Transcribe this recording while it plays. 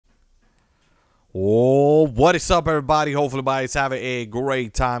Oh, what is up, everybody? Hopefully, everybody's having a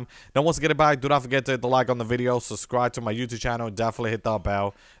great time. Now, once again, everybody, do not forget to hit the like on the video, subscribe to my YouTube channel, definitely hit the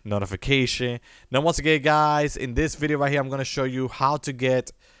bell notification. Now, once again, guys, in this video right here, I'm going to show you how to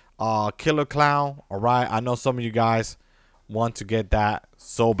get Killer Clown. All right, I know some of you guys want to get that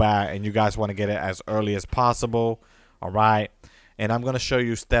so bad, and you guys want to get it as early as possible. All right, and I'm going to show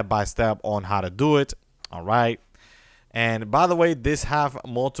you step by step on how to do it. All right. And by the way, this have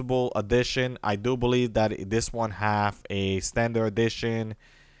multiple edition. I do believe that this one have a standard edition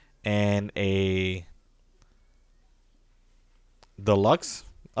and a deluxe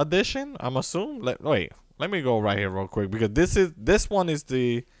edition, I'm assuming. Wait, let me go right here real quick, because this one is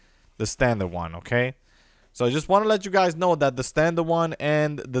the standard one. Okay, so I just want to let you guys know that the standard one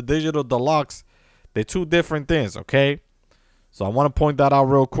and the digital deluxe, they're two different things. Okay, so I want to point that out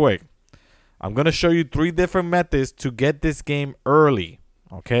real quick. I'm going to show you 3 different methods to get this game early.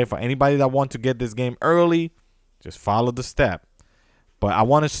 Okay, for anybody that want to get this game early, just follow the step. But I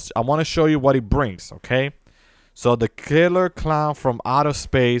want to show you what it brings, okay? So the Killer Clown from Outer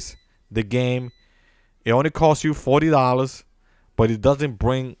Space, the game, it only costs you $40, but it doesn't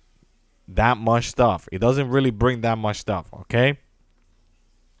bring that much stuff. It doesn't really bring that much stuff, okay?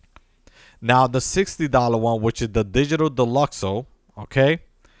 Now the $60 one, which is the digital deluxe, okay?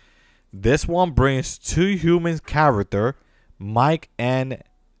 This one brings 2 human character, Mike and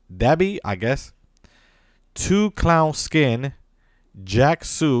Debbie, I guess. 2 clown skin, Jack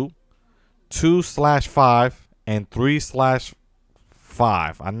suit, 2/5 and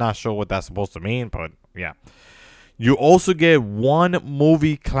 3/5. I'm not sure what that's supposed to mean, but yeah. You also get 1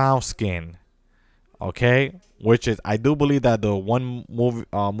 movie clown skin, okay? Which is, I do believe that the one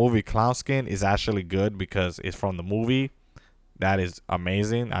movie clown skin is actually good because it's from the movie. That is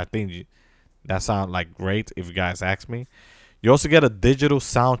amazing. I think that sounds like great if you guys ask me. You also get a digital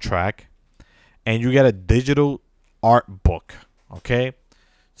soundtrack, and you get a digital art book. Okay,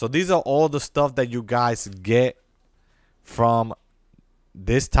 so these are all the stuff that you guys get from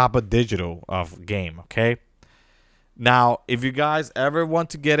this type of digital of game. Okay, now if you guys ever want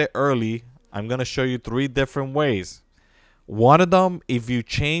to get it early, I'm gonna show you 3 different ways. One of them, if you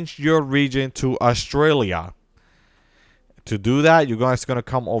change your region to Australia. To do that, you guys gonna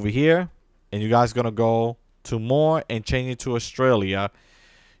come over here, and you guys gonna go to more and change it to Australia.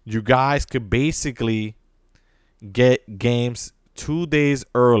 You guys could basically get games 2 days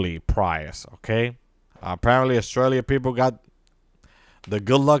early prior. Okay, apparently Australia people got the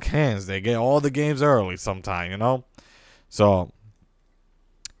good luck hands. They get all the games early sometime, you know. So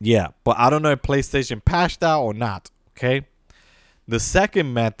yeah, but I don't know if PlayStation patched that or not. Okay, the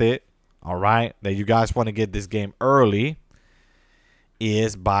second method, all right, that you guys want to get this game early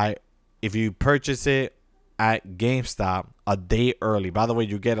is by, if you purchase it at GameStop a day early. By the way,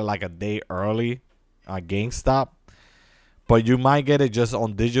 you get it like a day early at GameStop, but you might get it just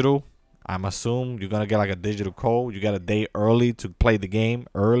on digital. I'm assuming you're gonna get like a digital code. You get a day early to play the game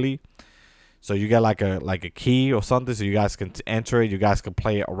early, so you get like a key or something, so you guys can enter it. You guys can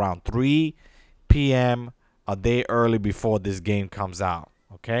play it around 3 p.m. a day early before this game comes out.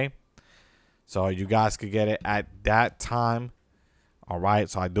 Okay, so you guys could get it at that time. All right,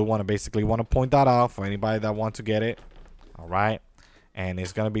 so I do want to point that out for anybody that wants to get it. All right, and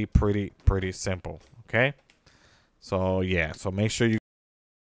it's gonna be pretty simple. Okay, so yeah, so make sure you.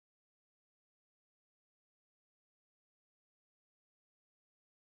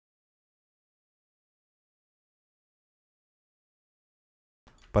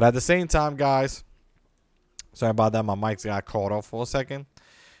 But at the same time, guys, sorry about that. My mic got caught off for a second.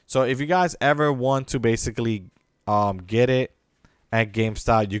 So if you guys ever want to basically get it at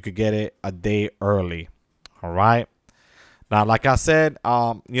GameStop, you could get it a day early. All right. Now, like I said,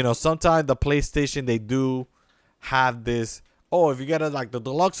 you know, sometimes the PlayStation, they do have this. Oh, if you get it like the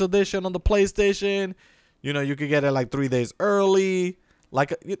deluxe edition on the PlayStation, you know, you could get it like 3 days early.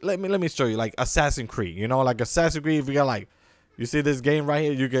 Like, let me show you, like Assassin's Creed. You know, like Assassin's Creed, if you get like, you see this game right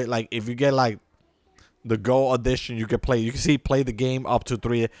here, you get like, if you get like the Gold edition, you can play. You can play the game up to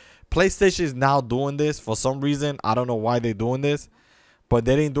 3. PlayStation is now doing this for some reason. I don't know why they're doing this. But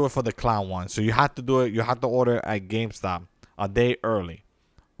they didn't do it for the clown one. So you have to do it. You have to order at GameStop a day early.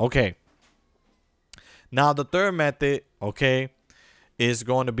 Okay. Now the third method, okay, is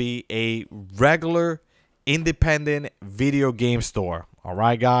going to be a regular independent video game store. All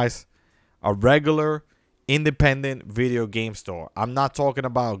right, guys. A regular independent video game store. I'm not talking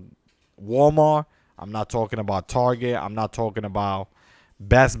about Walmart. I'm not talking about Target. I'm not talking about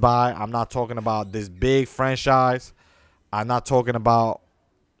Best Buy. I'm not talking about this big franchise. I'm not talking about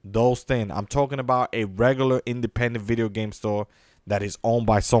those things. I'm talking about a regular independent video game store that is owned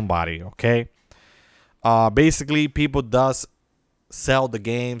by somebody. Okay, Basically, people does sell the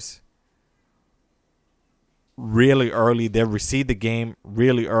games really early. They receive the game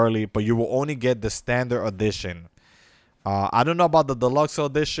really early, but you will only get the standard edition. I don't know about the deluxe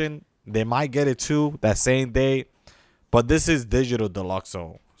edition. They might get it too that same day, but this is digital deluxe.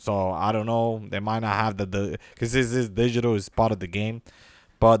 So I don't know. They might not have the because this is digital, is part of the game.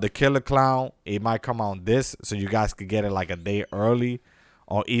 But the Killer Clown, it might come out this, so you guys could get it like a day early,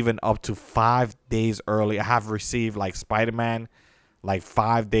 or even up to 5 days early. I have received like Spider-Man like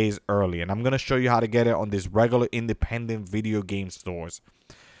 5 days early, and I'm gonna show you how to get it on this regular independent video game stores.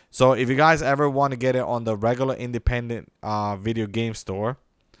 So if you guys ever want to get it on the regular independent video game store,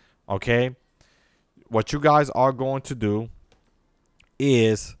 okay, what you guys are going to do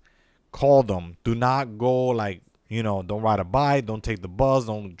is call them. Do not go like, don't ride a bike, don't take the bus,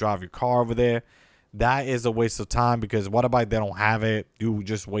 don't drive your car over there. That is a waste of time, because what about they don't have it? You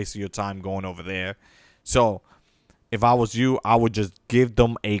just wasted your time going over there. So if I was you, I would just give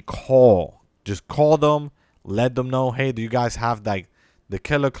them a call. Just call them, let them know, hey, do you guys have like the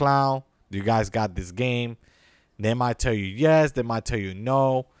Killer Clown? Do you guys got this game? They might tell you yes, they might tell you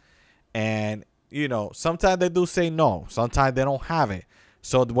no. And sometimes they do say no, sometimes they don't have it.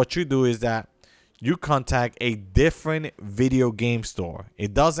 So what you do is that you contact a different video game store.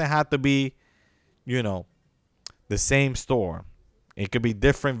 It doesn't have to be the same store. It could be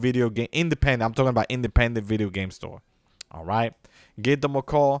different video game, independent. I'm talking about independent video game store. All right, give them a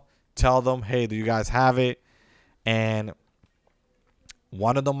call, tell them, hey, do you guys have it? And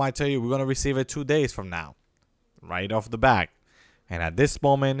one of them might tell you, we're gonna receive it 2 days from now, right off the bat. And at this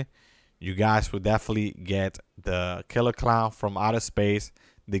moment, you guys will definitely get the Killer Clown from Outer Space,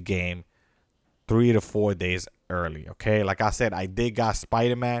 the game, 3 to 4 days early. Okay, like I said, I did got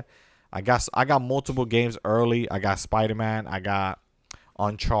Spider-Man. I got multiple games early. I got Spider-Man. I got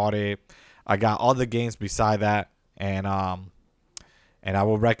Uncharted. I got other games beside that, and I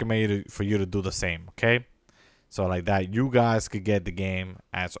will recommend for you to do the same. Okay, so like that, you guys could get the game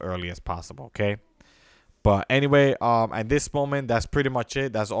as early as possible. Okay. But anyway, at this moment, that's pretty much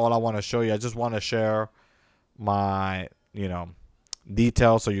it. That's all I want to show you. I just want to share my,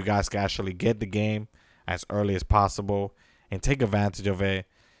 details so you guys can actually get the game as early as possible and take advantage of it,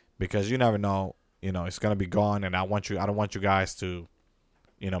 because you never know, it's gonna be gone, and I don't want you guys to,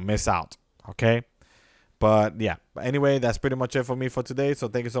 miss out. Okay. But yeah. But anyway, that's pretty much it for me for today. So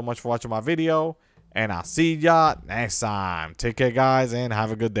thank you so much for watching my video, and I'll see y'all next time. Take care, guys, and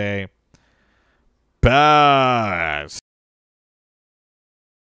have a good day. Bye.